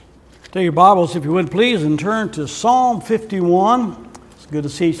Take your Bibles, if you would please, and turn to Psalm 51. It's good to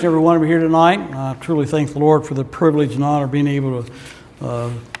see each and every one of you here tonight. I truly thank the Lord for the privilege and honor of being able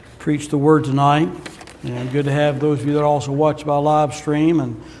to preach the Word tonight. And good to have those of you that also watch by live stream.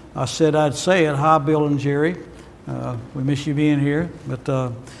 And I said I'd say it. Hi, Bill and Jerry. We miss you being here,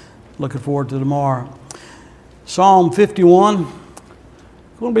 but looking forward to tomorrow. Psalm 51. We're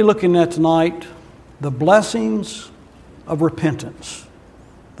going to be looking at tonight the blessings of repentance.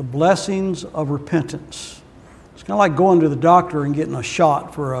 The blessings of repentance. It's kind of like going to the doctor and getting a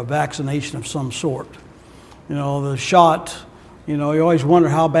shot for a vaccination of some sort. You know, the shot, you always wonder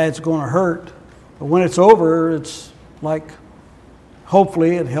how bad it's going to hurt. But when it's over, it's like,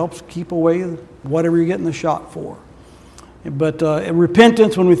 hopefully it helps keep away whatever you're getting the shot for. But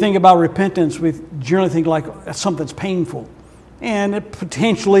repentance, when we think about repentance, we generally think like something that's painful. And it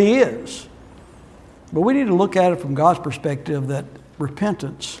potentially is. But we need to look at it from God's perspective that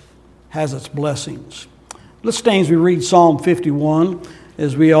repentance has its blessings. Let's stand as we read Psalm 51.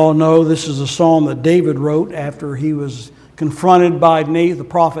 As we all know, this is a psalm that David wrote after he was confronted by the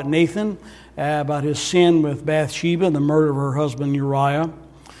prophet Nathan about his sin with Bathsheba and the murder of her husband Uriah.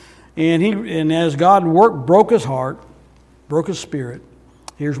 And as God broke his heart, broke his spirit,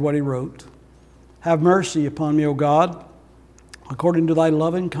 here's what he wrote. Have mercy upon me, O God, according to thy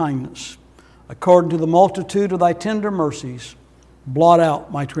loving kindness, according to the multitude of thy tender mercies. Blot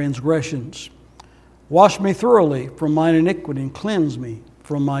out my transgressions. Wash me thoroughly from mine iniquity and cleanse me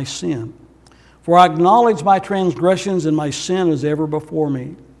from my sin. For I acknowledge my transgressions, and my sin is ever before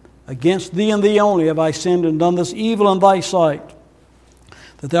me. Against thee and thee only have I sinned and done this evil in thy sight,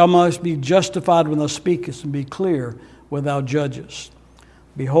 that thou mightest be justified when thou speakest and be clear when thou judgest.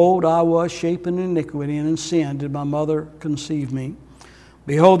 Behold, I was shapen in iniquity, and in sin did my mother conceive me.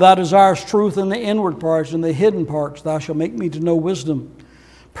 Behold, thou desirest truth in the inward parts, and the hidden parts thou shalt make me to know wisdom.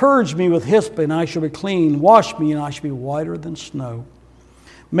 Purge me with hyssop, and I shall be clean. Wash me, and I shall be whiter than snow.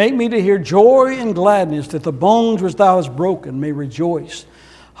 Make me to hear joy and gladness, that the bones which thou hast broken may rejoice.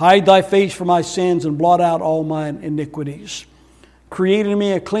 Hide thy face from my sins, and blot out all mine iniquities. Create in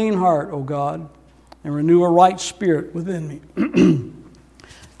me a clean heart, O God, and renew a right spirit within me.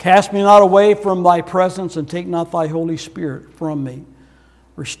 Cast me not away from thy presence, and take not thy Holy Spirit from me.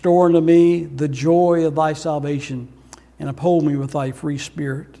 Restore unto me the joy of thy salvation, and uphold me with thy free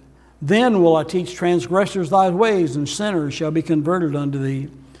spirit. Then will I teach transgressors thy ways, and sinners shall be converted unto thee.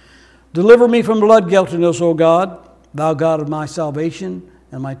 Deliver me from blood guiltiness, O God, thou God of my salvation,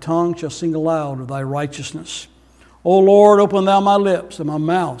 and my tongue shall sing aloud of thy righteousness. O Lord, open thou my lips, and my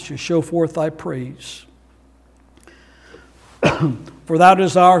mouth shall show forth thy praise. For thou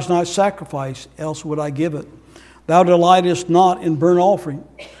desirest not sacrifice, else would I give it. Thou delightest not in burnt offering.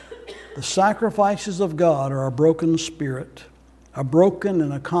 The sacrifices of God are a broken spirit, a broken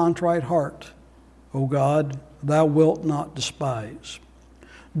and a contrite heart. O God, thou wilt not despise.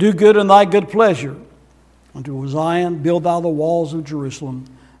 Do good in thy good pleasure. Unto Zion build thou the walls of Jerusalem.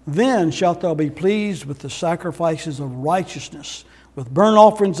 Then shalt thou be pleased with the sacrifices of righteousness, with burnt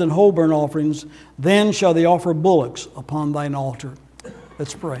offerings and whole burnt offerings. Then shall they offer bullocks upon thine altar.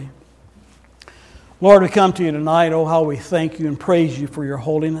 Let's pray. Lord, we come to you tonight. Oh, how we thank you and praise you for your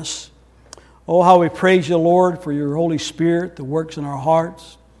holiness. Oh, how we praise you, Lord, for your Holy Spirit that works in our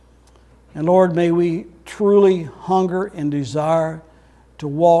hearts. And Lord, may we truly hunger and desire to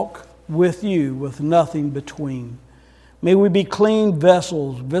walk with you with nothing between. May we be clean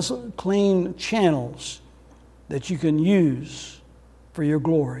vessels, clean channels that you can use for your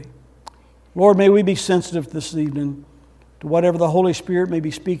glory. Lord, may we be sensitive this evening to whatever the Holy Spirit may be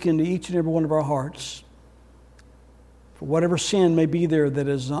speaking to each and every one of our hearts. For whatever sin may be there that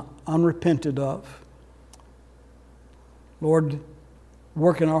is unrepented of. Lord,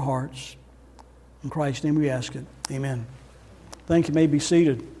 work in our hearts. In Christ's name we ask it. Amen. Thank you. You may be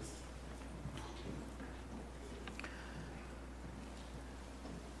seated.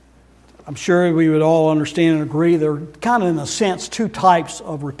 I'm sure we would all understand and agree there are kind of, in a sense, two types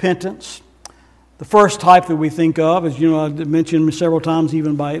of repentance. The first type that we think of is, I mentioned several times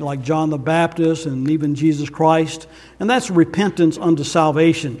even by like John the Baptist and even Jesus Christ, and that's repentance unto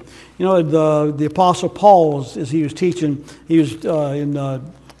salvation. The Apostle Paul, as he was teaching, he was in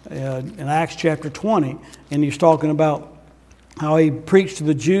Acts chapter 20, and he was talking about how he preached to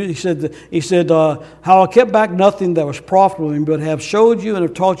the Jews. He said, how I kept back nothing that was profitable to me, but have showed you and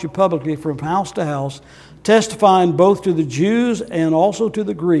have taught you publicly from house to house, testifying both to the Jews and also to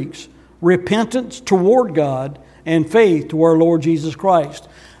the Greeks, repentance toward God and faith to our Lord Jesus Christ.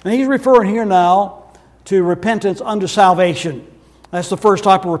 And he's referring here now to repentance unto salvation. That's the first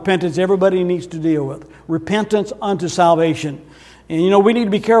type of repentance everybody needs to deal with. Repentance unto salvation. And we need to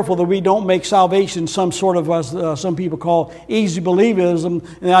be careful that we don't make salvation some sort of, as some people call, easy believism,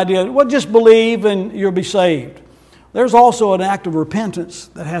 and the idea, well, just believe and you'll be saved. There's also an act of repentance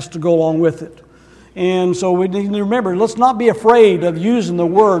that has to go along with it. And so we need to remember, let's not be afraid of using the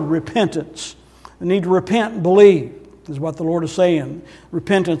word repentance. We need to repent and believe, is what the Lord is saying.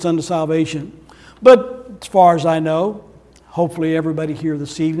 Repentance unto salvation. But as far as I know, hopefully everybody here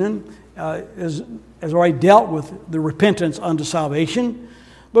this evening has already dealt with the repentance unto salvation.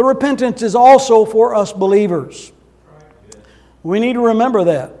 But repentance is also for us believers. We need to remember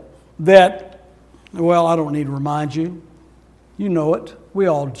that, well, I don't need to remind you. You know it. We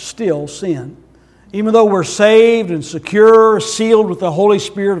all still sin. Even though we're saved and secure, sealed with the Holy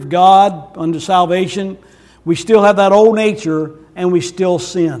Spirit of God unto salvation, we still have that old nature and we still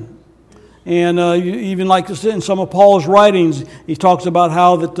sin. And even like in some of Paul's writings, he talks about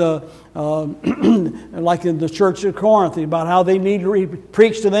how that, like in the church of Corinth, about how they need to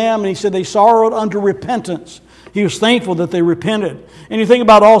preach to them. And he said they sorrowed unto repentance. He was thankful that they repented. And you think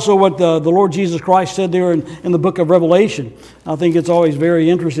about also what the Lord Jesus Christ said there in the book of Revelation. I think it's always very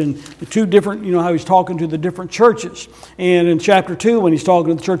interesting. The two different, how he's talking to the different churches. And in chapter 2, when he's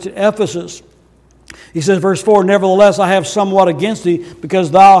talking to the church at Ephesus, he says, verse 4, nevertheless, I have somewhat against thee,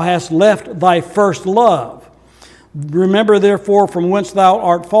 because thou hast left thy first love. Remember, therefore, from whence thou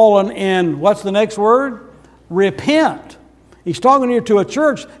art fallen, and what's the next word? Repent. He's talking here to a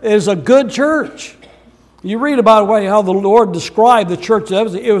church that is a good church. You read about how the Lord described the church of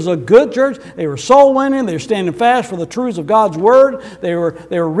Ephesus. It was a good church. They were soul winning. They were standing fast for the truths of God's word. They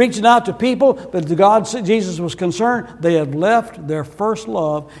were reaching out to people. But Jesus was concerned. They had left their first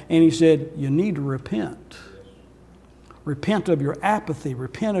love. And he said, you need to repent. Repent of your apathy.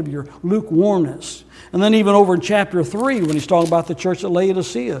 Repent of your lukewarmness. And then even over in chapter 3, when he's talking about the church at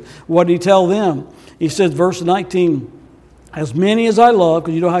Laodicea, what did he tell them? He says, verse 19, as many as I love,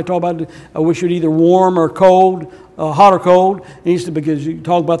 because you know how I talk about it, I wish you'd either warm or cold, hot or cold. And he said, because you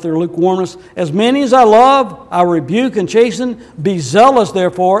talk about their lukewarmness. As many as I love, I rebuke and chasten. Be zealous,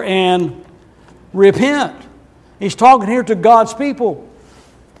 therefore, and repent. He's talking here to God's people.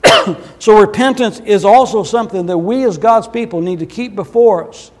 So repentance is also something that we as God's people need to keep before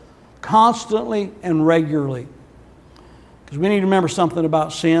us constantly and regularly. Because we need to remember something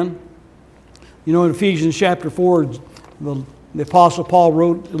about sin. In Ephesians chapter 4, the Apostle Paul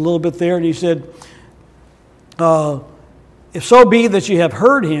wrote a little bit there, and he said, if so be that you have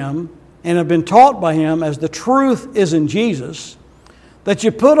heard him and have been taught by him as the truth is in Jesus, that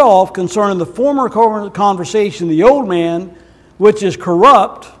you put off concerning the former conversation the old man, which is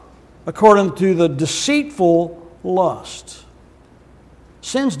corrupt according to the deceitful lust.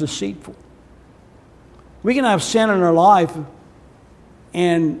 Sin's deceitful. We can have sin in our life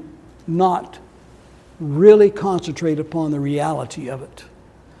and not really concentrate upon the reality of it.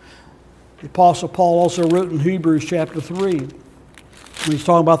 The Apostle Paul also wrote in Hebrews chapter 3, when he's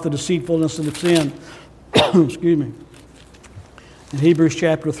talking about the deceitfulness of sin. Excuse me. In Hebrews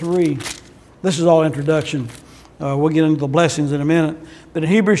chapter 3, this is all introduction. We'll get into the blessings in a minute. But in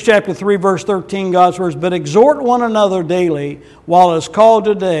Hebrews chapter 3, verse 13, God's words, but exhort one another daily while it is called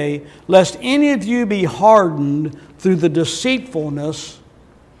today, lest any of you be hardened through the deceitfulness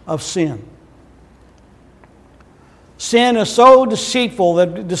of sin. Sin is so deceitful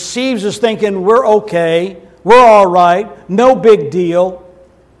that it deceives us thinking we're okay, we're all right, no big deal.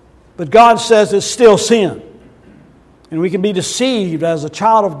 But God says it's still sin. And we can be deceived as a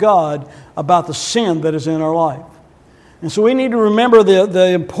child of God about the sin that is in our life. And so we need to remember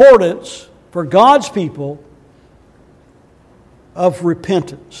the importance for God's people of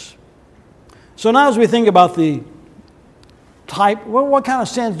repentance. So now as we think about the type, what kind of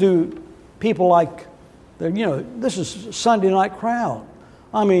sins do people like? This is Sunday night crowd.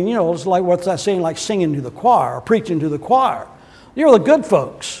 I mean, it's like what's that saying, like singing to the choir, or preaching to the choir. You're the good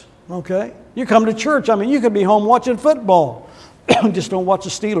folks, okay? You come to church. I mean, you could be home watching football. Just don't watch the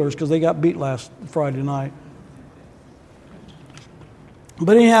Steelers because they got beat last Friday night.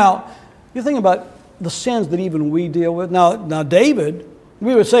 But anyhow, you think about the sins that even we deal with. Now David,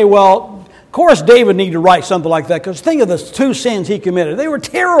 we would say, well, of course David needed to write something like that because think of the two sins he committed. They were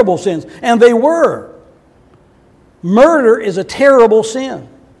terrible sins, and they were. Murder is a terrible sin.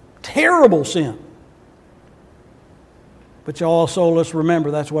 Terrible sin. But let's remember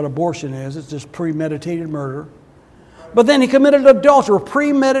that's what abortion is. It's just premeditated murder. But then he committed adultery,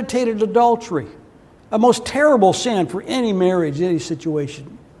 premeditated adultery. A most terrible sin for any marriage, any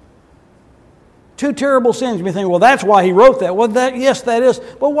situation. Two terrible sins. You may think, well, that's why he wrote that. Well, yes, that is.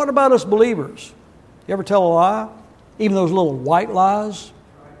 But what about us believers? You ever tell a lie? Even those little white lies?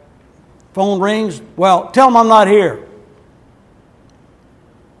 Phone rings. Well, tell them I'm not here.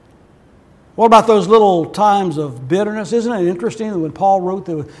 What about those little times of bitterness? Isn't it interesting that when Paul wrote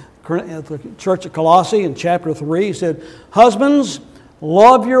at the church at Colossae in chapter 3, he said, "Husbands,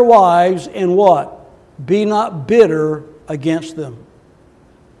 love your wives and what? Be not bitter against them."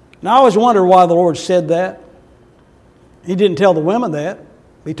 Now I always wonder why the Lord said that. He didn't tell the women that.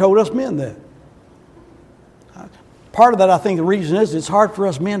 He told us men that. Part of that, I think the reason is it's hard for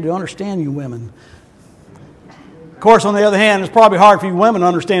us men to understand you women. Of course, on the other hand, it's probably hard for you women to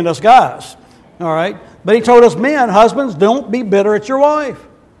understand us guys. All right? But he told us men, husbands, don't be bitter at your wife.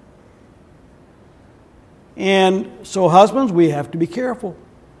 And so husbands, we have to be careful.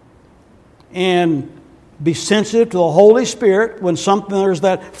 And be sensitive to the Holy Spirit when there's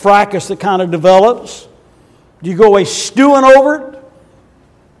that fracas that kind of develops. Do you go away stewing over it?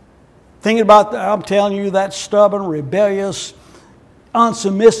 Thinking about, I'm telling you, that stubborn, rebellious,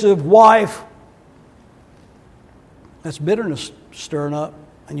 unsubmissive wife. That's bitterness stirring up,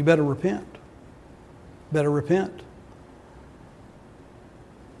 and you better repent. Better repent.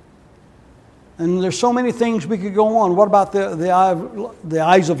 And there's so many things we could go on. What about the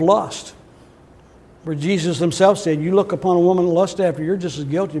eyes of lust? Where Jesus himself said, you look upon a woman and lust after, you're just as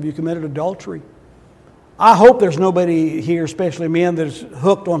guilty if you committed adultery. I hope there's nobody here, especially men, that's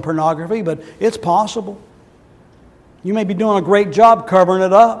hooked on pornography, but it's possible. You may be doing a great job covering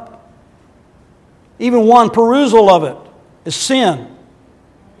it up. Even one perusal of it is sin.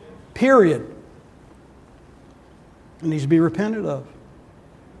 Period. It needs to be repented of.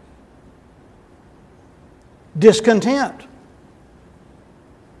 Discontent.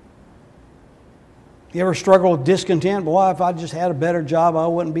 You ever struggle with discontent? Boy, if I just had a better job, I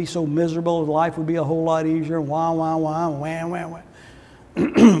wouldn't be so miserable. Life would be a whole lot easier. Whine.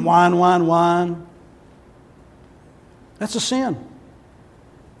 Whine. That's a sin.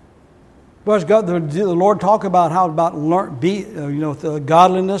 But the Lord talked about how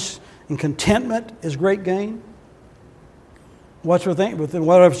godliness and contentment is great gain.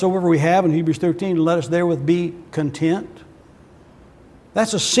 Whatsoever we have in Hebrews 13, let us therewith be content.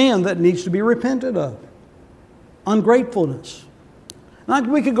 That's a sin that needs to be repented of. Ungratefulness. Now,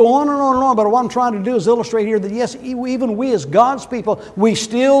 we could go on and on and on, but what I'm trying to do is illustrate here that yes, even we as God's people, we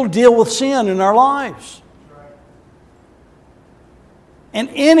still deal with sin in our lives. And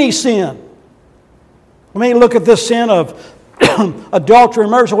any sin. I mean, look at this sin of adultery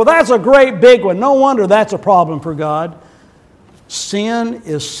and murder. Well, that's a great big one. No wonder that's a problem for God. Sin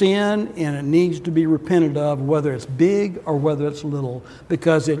is sin, and it needs to be repented of, whether it's big or whether it's little,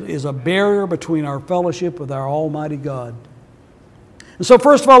 because it is a barrier between our fellowship with our Almighty God. And so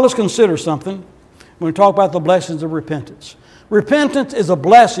first of all, let's consider something when we talk about the blessings of repentance. Repentance is a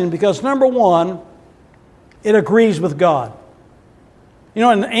blessing because, number one, it agrees with God. You know,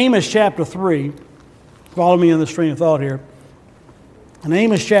 in Amos chapter 3, follow me in this train of thought here. In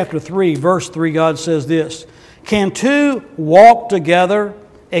Amos chapter 3, verse 3, God says this, "Can two walk together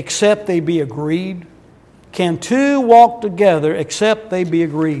except they be agreed? Can two walk together except they be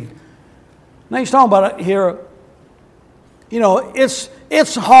agreed?" Now he's talking about it here. You know, it's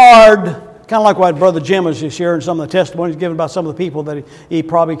hard, kind of like what Brother Jim was sharing some of the testimonies given about some of the people that he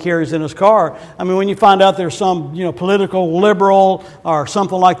probably carries in his car. I mean, when you find out there's some, political liberal or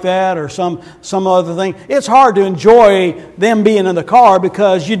something like that or some other thing, it's hard to enjoy them being in the car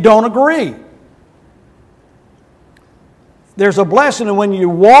because you don't agree. There's a blessing, and when you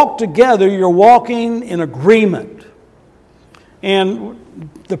walk together, you're walking in agreement. And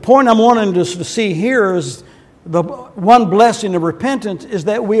the point I'm wanting to see here is the one blessing of repentance is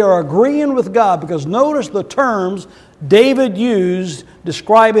that we are agreeing with God, because notice the terms David used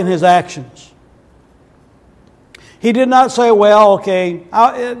describing his actions. He did not say, well, okay,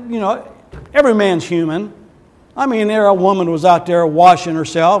 every man's human. I mean, there a woman was out there washing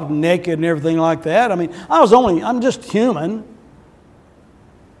herself naked and everything like that. I mean, I'm just human.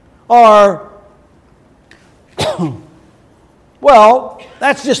 Or, well,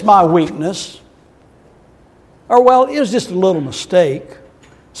 that's just my weakness. Or, well, it was just a little mistake.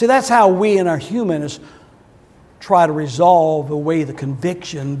 See, that's how we in our humanness try to resolve away the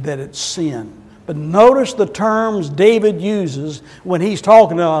conviction that it's sin. But notice the terms David uses when he's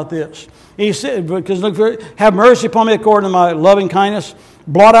talking about this. He said, because have mercy upon me according to my loving kindness.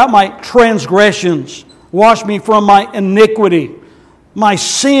 Blot out my transgressions. Wash me from my iniquity. My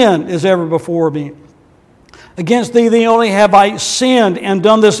sin is ever before me. Against thee only have sinned and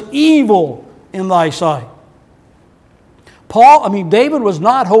done this evil in thy sight. David was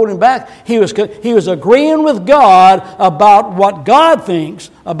not holding back. He was agreeing with God about what God thinks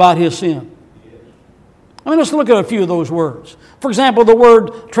about his sin. Let's look at a few of those words. For example, the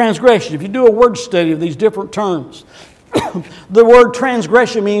word transgression. If you do a word study of these different terms, The word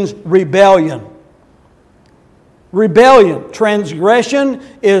transgression means rebellion. Rebellion. Transgression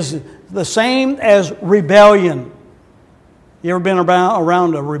is the same as rebellion. You ever been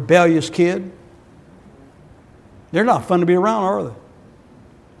around a rebellious kid? They're not fun to be around, are they?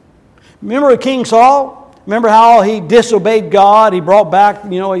 Remember King Saul? Remember how he disobeyed God? He brought back,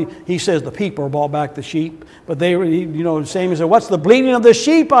 he says the people brought back the sheep. But they were, the same. He said, what's the bleating of the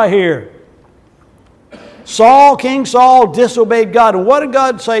sheep I hear? King Saul disobeyed God. And what did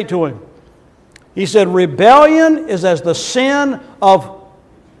God say to him? He said, rebellion is as the sin of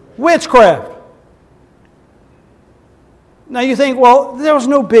witchcraft. Now you think, well, there was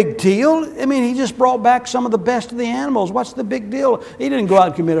no big deal. I mean, he just brought back some of the best of the animals. What's the big deal? He didn't go out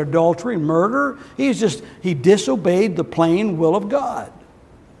and commit adultery and murder. He disobeyed the plain will of God.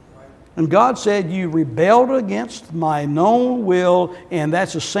 And God said, you rebelled against my known will, and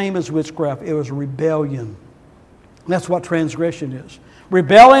that's the same as witchcraft. It was rebellion. That's what transgression is.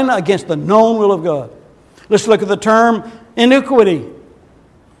 Rebelling against the known will of God. Let's look at the term iniquity.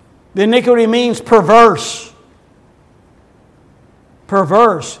 The iniquity means perverse.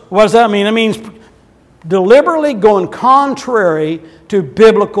 Perverse. What does that mean? It means deliberately going contrary to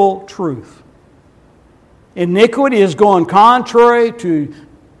biblical truth. Iniquity is going contrary to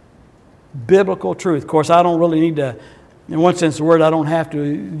biblical truth. Of course, I don't really need to, in one sense of the word, I don't have to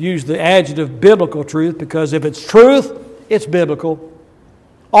use the adjective biblical truth, because if it's truth, it's biblical.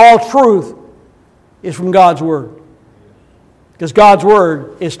 All truth is from God's Word. Because God's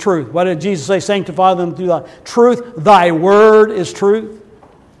Word is truth. What did Jesus say? Sanctify them through thy truth. Thy Word is truth.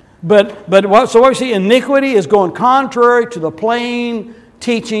 So what we see, iniquity is going contrary to the plain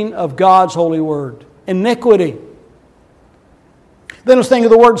teaching of God's holy Word. Iniquity. Then let's think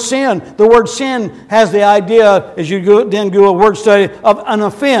of the word sin. The word sin has the idea, as you then do a word study, of an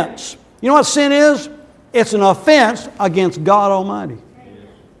offense. You know what sin is? It's an offense against God Almighty.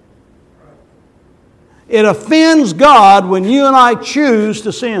 It offends God when you and I choose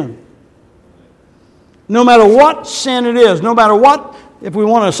to sin. No matter what sin it is, no matter what, if we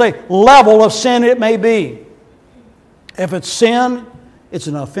want to say, level of sin it may be. If it's sin, it's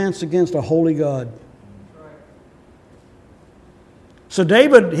an offense against a holy God. So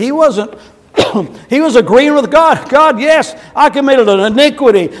David, he was agreeing with God. God, yes, I committed an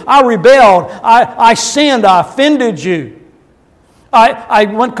iniquity. I rebelled. I sinned. I offended you. I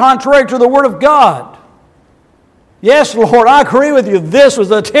went contrary to the Word of God. Yes, Lord, I agree with you. This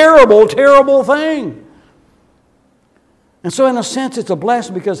was a terrible, terrible thing. And so in a sense, it's a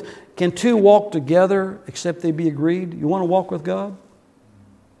blessing, because can two walk together except they be agreed? You want to walk with God?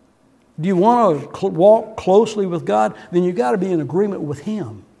 Do you want to walk closely with God? Then you've got to be in agreement with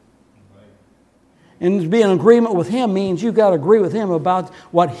Him. And to be in agreement with Him means you've got to agree with Him about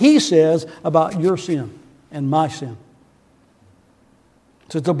what He says about your sin and my sin.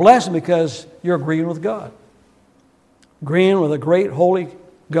 So it's a blessing because you're agreeing with God. Agreeing with a great holy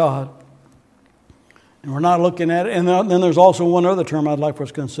God. And we're not looking at it. And then there's also one other term I'd like for us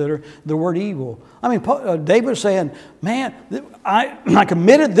to consider, the word evil. I mean, David's saying, man, I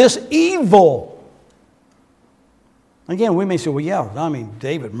committed this evil. Again, we may say, well, yeah, I mean,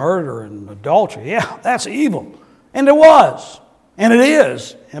 David, murder and adultery, yeah, that's evil. And it was. And it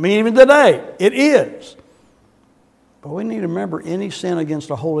is. I mean, even today, it is. But we need to remember, any sin against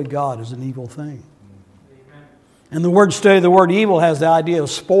a holy God is an evil thing. And the word study, the word evil has the idea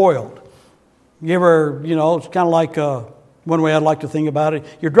of spoiled. You ever, it's kind of like one way I'd like to think about it.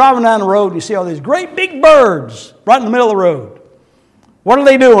 You're driving down the road and you see all these great big birds right in the middle of the road. What are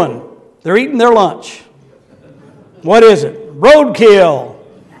they doing? They're eating their lunch. What is it? Roadkill.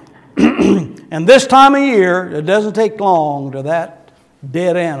 And this time of year, it doesn't take long to that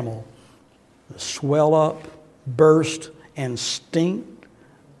dead animal swell up, burst, and stink.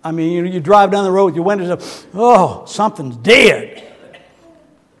 I mean, you drive down the road with your windows up, oh, something's dead.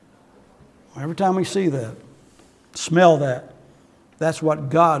 Every time we see that, smell that, that's what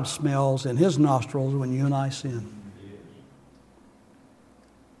God smells in His nostrils when you and I sin.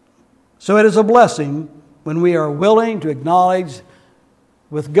 So it is a blessing when we are willing to acknowledge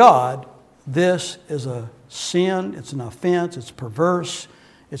with God, this is a sin, it's an offense, it's perverse,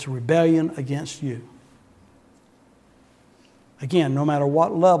 it's a rebellion against you. Again, no matter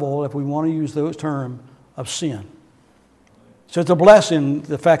what level, if we want to use those terms, of sin. So it's a blessing,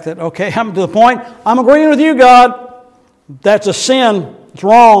 the fact that, okay, I'm to the point, I'm agreeing with you, God. That's a sin. It's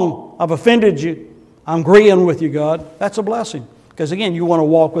wrong. I've offended you. I'm agreeing with you, God. That's a blessing. Because again, you want to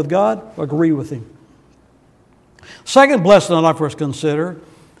walk with God, agree with Him. Second blessing I'd like for us to consider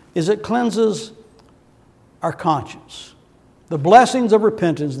is it cleanses our conscience. The blessings of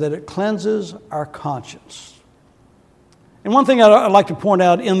repentance, that it cleanses our conscience. And one thing I'd like to point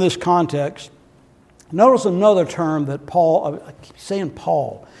out in this context, notice another term that Paul, I keep saying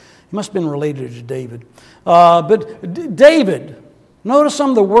Paul, he must have been related to David. But David, notice some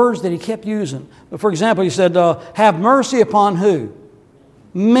of the words that he kept using. For example, he said, have mercy upon who?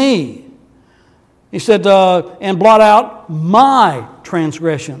 Me. He said, and blot out my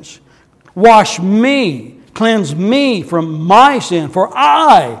transgressions. Wash me, cleanse me from my sin, for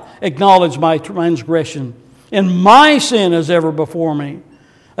I acknowledge my transgression, and my sin is ever before me.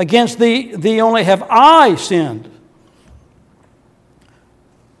 Against thee only have I sinned.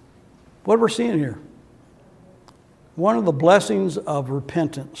 What we're seeing here, one of the blessings of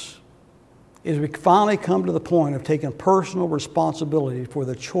repentance is we finally come to the point of taking personal responsibility for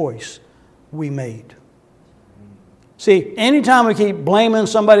the choice we made. See, anytime we keep blaming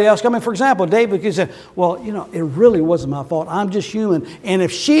somebody else, I mean, for example, David could say, well, it really wasn't my fault. I'm just human. And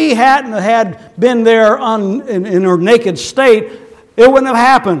if she hadn't had been there in her naked state, it wouldn't have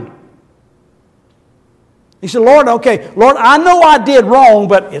happened. He said, Lord, I know I did wrong,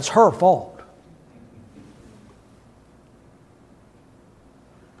 but it's her fault.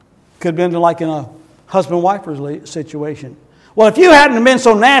 Could have been like in a husband-wife situation. Well, if you hadn't been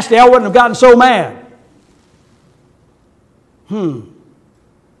so nasty, I wouldn't have gotten so mad. You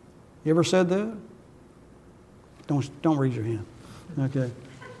ever said that? Don't raise your hand. Okay.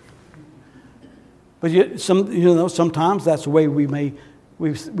 But sometimes that's the way we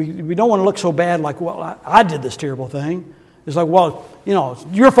don't want to look so bad like, well, I did this terrible thing. It's like, well, it's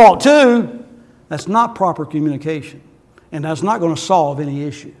your fault too. That's not proper communication. And that's not going to solve any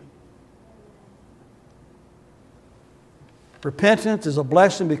issue. Repentance is a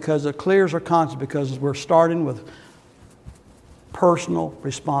blessing because it clears our conscience, because we're starting with personal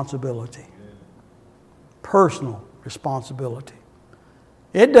responsibility. Personal responsibility.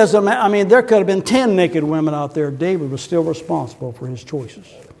 It doesn't matter. I mean, there could have been 10 naked women out there. David was still responsible for his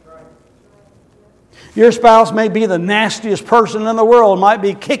choices. Your spouse may be the nastiest person in the world, might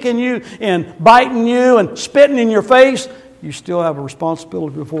be kicking you and biting you and spitting in your face. You still have a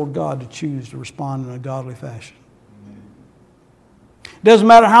responsibility before God to choose to respond in a godly fashion. Doesn't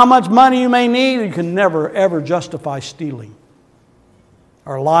matter how much money you may need, you can never, ever justify stealing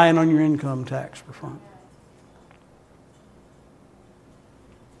or lying on your income tax return.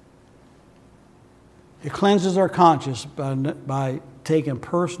 It cleanses our conscience by taking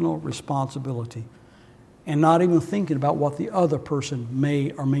personal responsibility and not even thinking about what the other person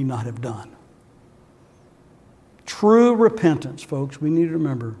may or may not have done. True repentance, folks, we need to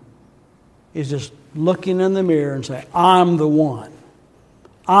remember, is just looking in the mirror and saying, I'm the one.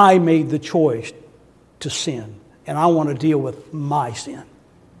 I made the choice to sin, and I want to deal with my sin.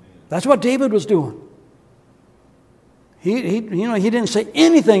 That's what David was doing. He didn't say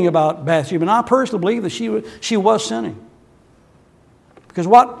anything about Bathsheba, and I personally believe that she was sinning. Because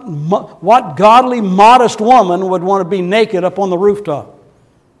what godly, modest woman would want to be naked up on the rooftop?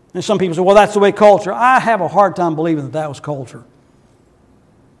 And some people say, well, that's the way culture. I have a hard time believing that was culture.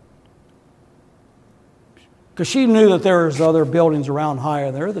 Because she knew that there was other buildings around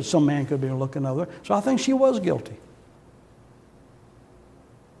higher there that some man could be looking over. So I think she was guilty.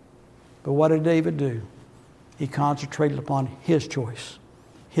 But what did David do? He concentrated upon his choice,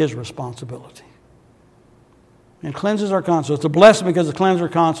 his responsibility. And cleanses our conscience. It's a blessing because it cleanses our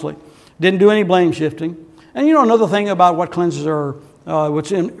conscience. Didn't do any blame shifting. And another thing about what cleanses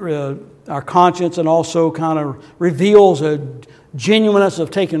what's in our conscience and also kind of reveals a genuineness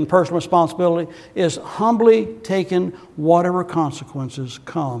of taking personal responsibility is humbly taking whatever consequences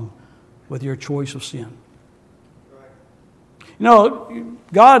come with your choice of sin.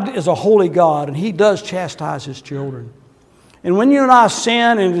 God is a holy God, and He does chastise His children. And when you and I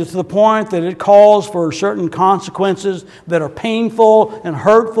sin, and it's to the point that it calls for certain consequences that are painful and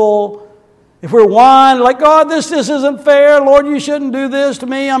hurtful, if we're whining like, God, this isn't fair, Lord, you shouldn't do this to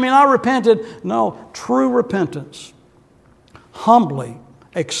me. I mean, I repented. No, true repentance humbly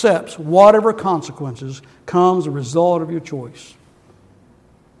accepts whatever consequences comes as a result of your choice.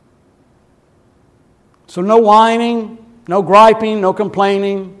 So no whining, no griping, no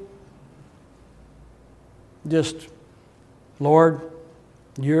complaining. Just, Lord,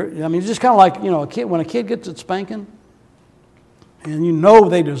 it's just kind of like, a kid, when a kid gets its spanking,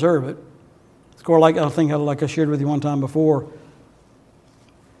 and they deserve it. It's kind of like, like I shared with you one time before.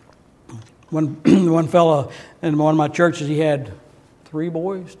 One fella in one of my churches, he had 2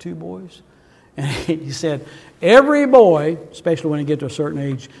 boys. And he said, every boy, especially when he gets to a certain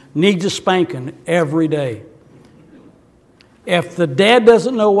age, needs a spanking every day. If the dad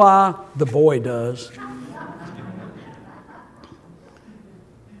doesn't know why, the boy does.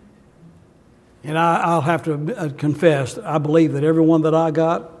 And I'll have to confess, I believe that every one that I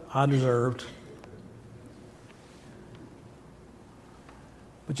got, I deserved.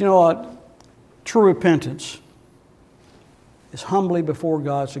 But you know what? True repentance is humbly before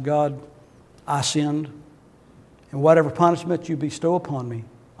God. So God, I sinned, and whatever punishment you bestow upon me,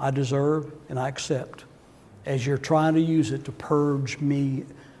 I deserve and I accept, as you're trying to use it to purge me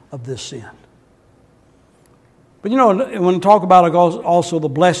of this sin. But you know, when we talk about also the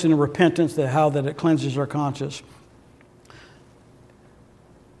blessing of repentance, how that it cleanses our conscience,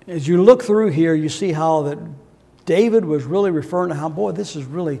 as you look through here, you see how that David was really referring to how, boy, this is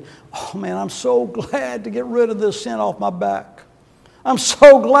really, oh man, I'm so glad to get rid of this sin off my back. I'm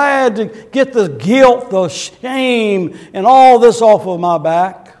so glad to get the guilt, the shame, and all this off of my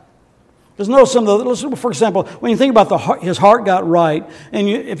back. There's no listen, for example, when you think about his heart got right, and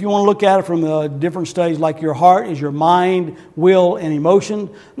if you want to look at it from the different stages, like your heart is your mind, will, and emotion,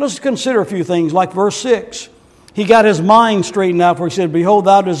 let's consider a few things, like verse 6. He got his mind straightened out, for he said, behold,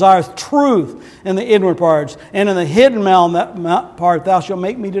 thou desirest truth in the inward parts, and in the hidden part thou shalt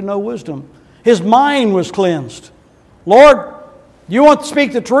make me to know wisdom. His mind was cleansed. Lord, you want me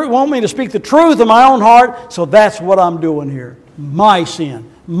to speak the truth in my own heart, so that's what I'm doing here. My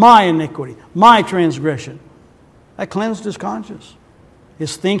sin, my iniquity, my transgression. That cleansed his conscience.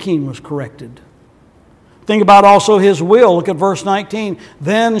 His thinking was corrected. Think about also his will. Look at verse 19.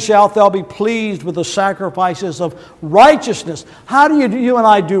 Then shalt thou be pleased with the sacrifices of righteousness. How do you and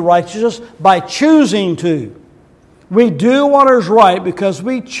I do righteousness? By choosing to. We do what is right because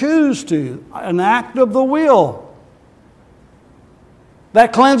we choose to. An act of the will.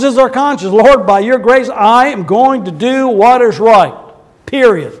 That cleanses our conscience. Lord, by your grace, I am going to do what is right.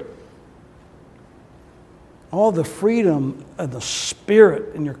 Period. All the freedom of the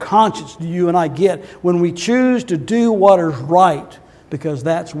Spirit and your conscience do you and I get when we choose to do what is right, because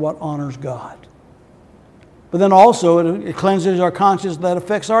that's what honors God. But then also it cleanses our conscience that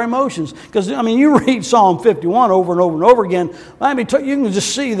affects our emotions. Because, I mean, you read Psalm 51 over and over and over again, you can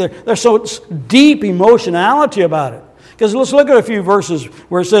just see there's so deep emotionality about it. Because let's look at a few verses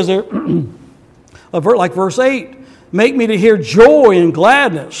where it says there, like verse 8, make me to hear joy and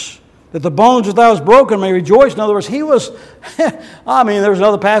gladness, that the bones that thou hast broken may rejoice. In other words, he was, there's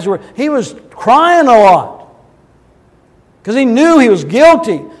another passage where he was crying a lot because he knew he was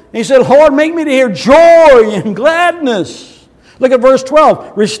guilty. And he said, Lord, make me to hear joy and gladness. Look at verse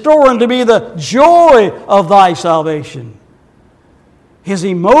 12. Restore unto me the joy of thy salvation. His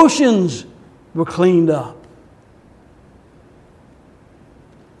emotions were cleaned up.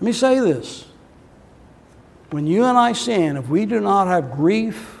 Let me say this. When you and I sin, if we do not have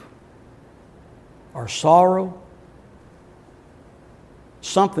grief or sorrow,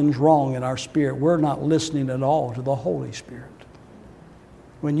 something's wrong in our spirit. We're not listening at all to the Holy Spirit.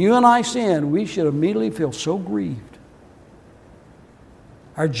 When you and I sin, we should immediately feel so grieved.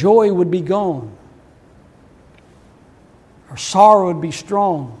 Our joy would be gone. Our sorrow would be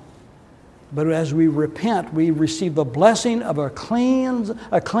strong. But as we repent, we receive the blessing of a cleansed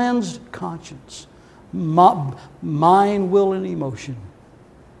conscience, mind, will, and emotion.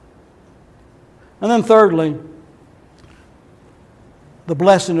 And then thirdly, the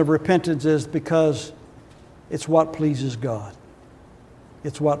blessing of repentance is because it's what pleases God.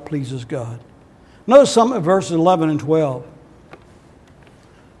 It's what pleases God. Notice some of verses 11 and 12.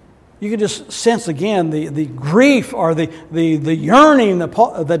 You can just sense again the grief or the yearning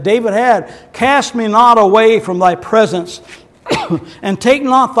that David had. Cast me not away from thy presence, and take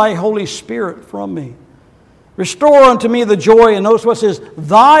not thy Holy Spirit from me. Restore unto me the joy, and notice what it says,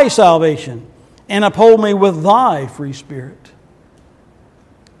 thy salvation, and uphold me with thy free spirit.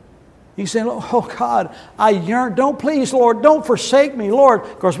 He's saying, oh God, I yearn. Please, Lord, don't forsake me, Lord.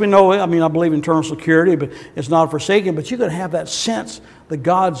 Of course, we know, I believe in eternal security, but it's not forsaken. But you can have that sense that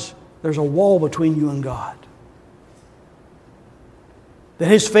there's a wall between you and God. That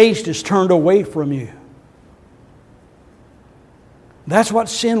His face is turned away from you. That's what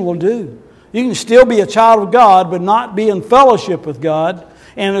sin will do. You can still be a child of God, but not be in fellowship with God.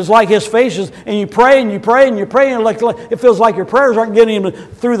 And it's like His face is, and you pray and you pray and you pray, and it feels like your prayers aren't getting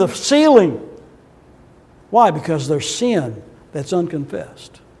through the ceiling. Why? Because there's sin that's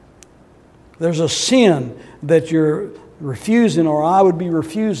unconfessed. There's a sin that you're refusing, or I would be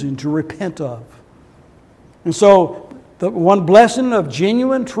refusing to repent of. And so the one blessing of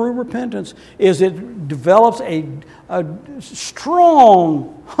genuine, true repentance is it develops a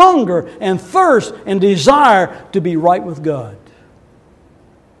strong hunger and thirst and desire to be right with God.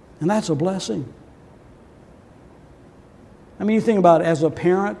 And that's a blessing. You think about it, as a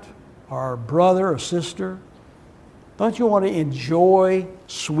parent or a brother or sister, don't you want to enjoy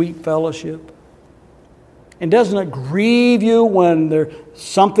sweet fellowship? And doesn't it grieve you when there's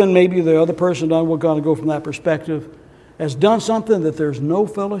something maybe the other person done, we're going to go from that perspective, has done something that there's no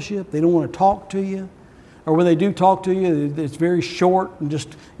fellowship, they don't want to talk to you, or when they do talk to you, it's very short and just,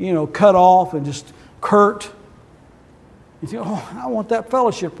 cut off and just curt. You think, I want that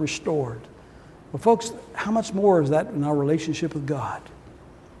fellowship restored. Well, folks, how much more is that in our relationship with God?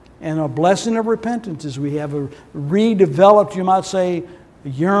 And a blessing of repentance is we have a redeveloped, you might say,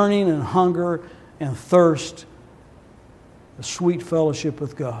 yearning and hunger and thirst, a sweet fellowship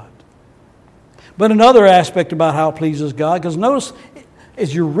with God. But another aspect about how it pleases God, because notice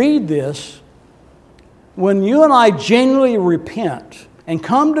as you read this, when you and I genuinely repent and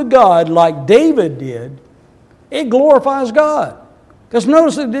come to God like David did, it glorifies God. Because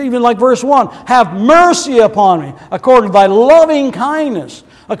notice that even like verse 1, have mercy upon me according to thy loving kindness,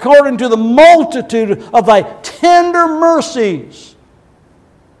 according to the multitude of thy tender mercies.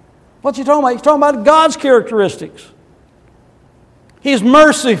 What's he talking about? He's talking about God's characteristics. He's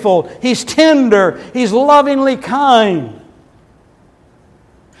merciful. He's tender. He's lovingly kind.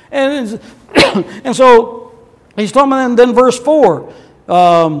 And so he's talking about then verse 4.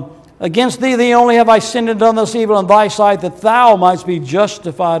 Against thee only have I sinned and done this evil in thy sight, that thou mightst be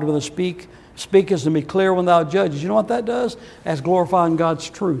justified when thou speakest and be clear when thou judges. You know what that does? That's glorifying God's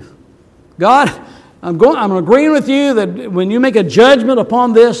truth. God, I'm agreeing with you that when you make a judgment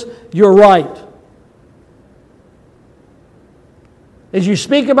upon this, you're right. As you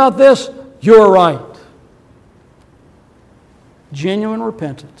speak about this, you're right. Genuine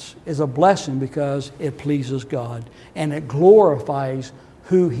repentance is a blessing because it pleases God and it glorifies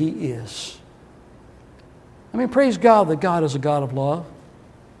who He is. I mean, praise God that God is a God of love.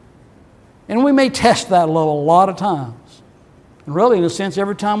 And we may test that love a lot of times. And really, in a sense,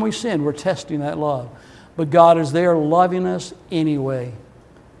 every time we sin, we're testing that love. But God is there loving us anyway.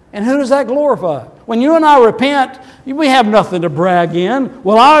 And who does that glorify? When you and I repent, we have nothing to brag in.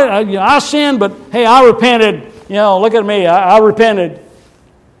 Well, I sinned, but hey, I repented. Look at me, I repented.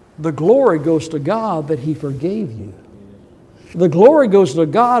 The glory goes to God that He forgave you. The glory goes to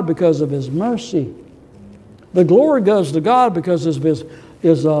God because of His mercy. The glory goes to God because of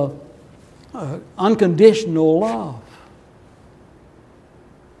His unconditional love.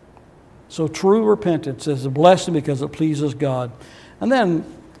 So true repentance is a blessing because it pleases God. And then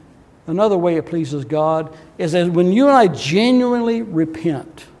another way it pleases God is that when you and I genuinely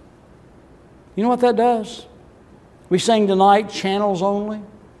repent, you know what that does? We sang tonight, channels only.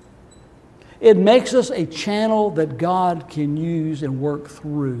 It makes us a channel that God can use and work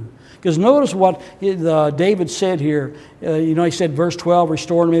through. Because notice what David said here. He said, verse 12,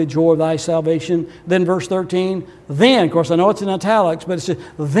 restore to me the joy of thy salvation. Then verse 13, then, of course, I know it's in italics, but it says,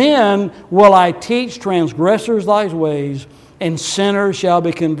 then will I teach transgressors thy ways, and sinners shall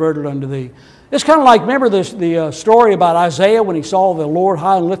be converted unto thee. It's kind of like, remember the story about Isaiah when he saw the Lord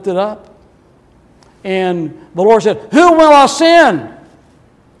high and lifted up? And the Lord said, who will ascend?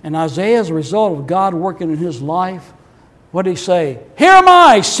 And Isaiah, as a result of God working in his life, what did he say? Here am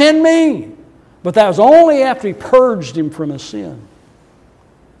I, send me. But that was only after He purged him from his sin.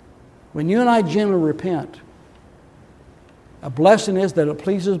 When you and I genuinely repent, a blessing is that it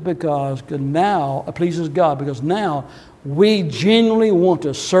pleases God because now we genuinely want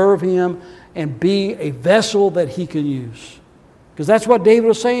to serve Him and be a vessel that He can use. Because that's what David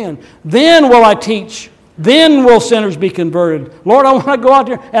was saying. Then will I teach. Then will sinners be converted. Lord, I want to go out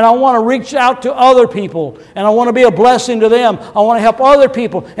there and I want to reach out to other people. And I want to be a blessing to them. I want to help other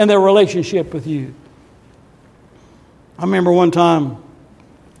people in their relationship with You. I remember one time,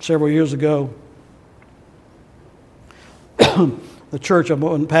 several years ago, the church I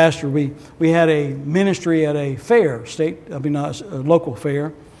was pastor, we had a ministry at a fair, a local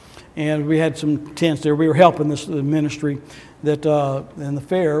fair. And we had some tents there. We were helping this ministry that in the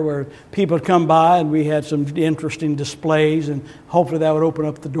fair where people would come by, and we had some interesting displays, and hopefully that would open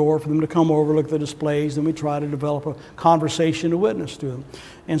up the door for them to come over, look at the displays, and we try to develop a conversation to witness to them.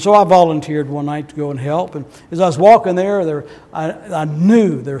 And so I volunteered one night to go and help. And as I was walking there, I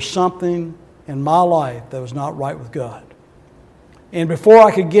knew there was something in my life that was not right with God. And before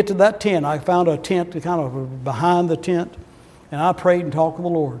I could get to that tent, I found a tent kind of behind the tent, and I prayed and talked with the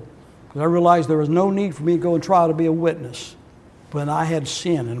Lord. Because I realized there was no need for me to go and try to be a witness when I had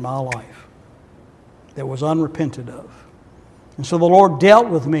sin in my life that was unrepented of. And so the Lord dealt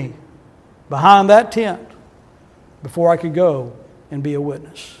with me behind that tent before I could go and be a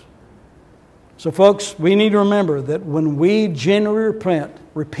witness. So folks, we need to remember that when we genuinely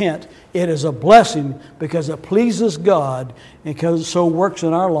repent, it is a blessing because it pleases God and because it so works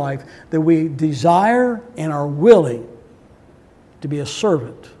in our life that we desire and are willing to be a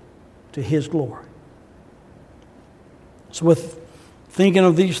servant to His glory. So with thinking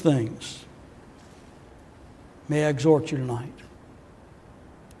of these things, may I exhort you tonight.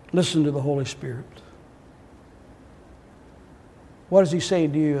 Listen to the Holy Spirit. What does He say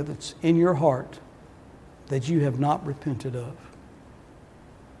to you that's in your heart that you have not repented of?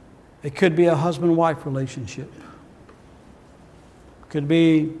 It could be a husband-wife relationship. It could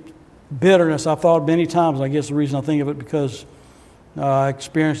be bitterness. I've thought many times, I guess the reason I think of it because I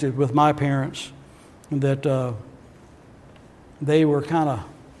experienced it with my parents, that they were kind of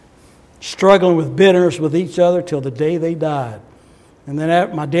struggling with bitterness with each other till the day they died. And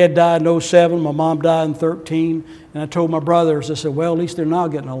then my dad died in 2007, my mom died in 2013, and I told my brothers, I said, well, at least they're now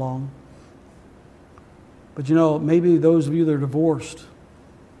getting along. But you know, maybe those of you that are divorced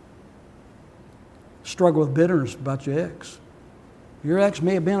struggle with bitterness about your ex. Your ex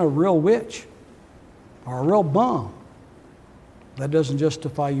may have been a real witch or a real bum. That doesn't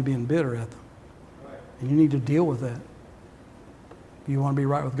justify you being bitter at them. And you need to deal with that. You want to be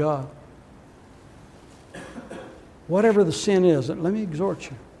right with God. Whatever the sin is, let me exhort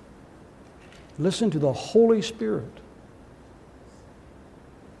you. Listen to the Holy Spirit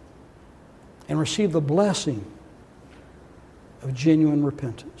and receive the blessing of genuine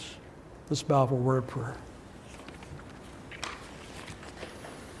repentance. Let's bow for a word of prayer.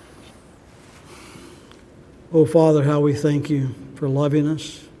 Oh, Father, how we thank you for loving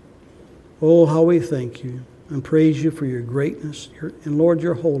us. Oh, how we thank you and praise you for your greatness and, Lord,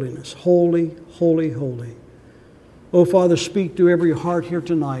 your holiness. Holy, holy, holy. Oh, Father, speak to every heart here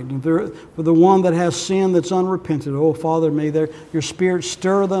tonight. And for the one that has sin that's unrepentant, oh, Father, may your Spirit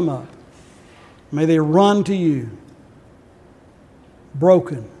stir them up. May they run to you,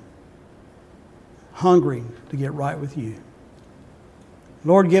 broken, hungry to get right with you.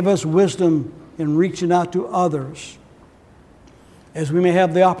 Lord, give us wisdom in reaching out to others, as we may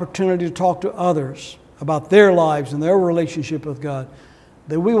have the opportunity to talk to others about their lives and their relationship with God,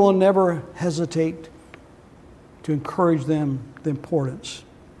 that we will never hesitate to encourage them the importance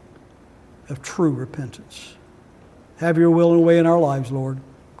of true repentance. Have your will and way in our lives, Lord.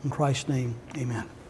 In Christ's name, amen.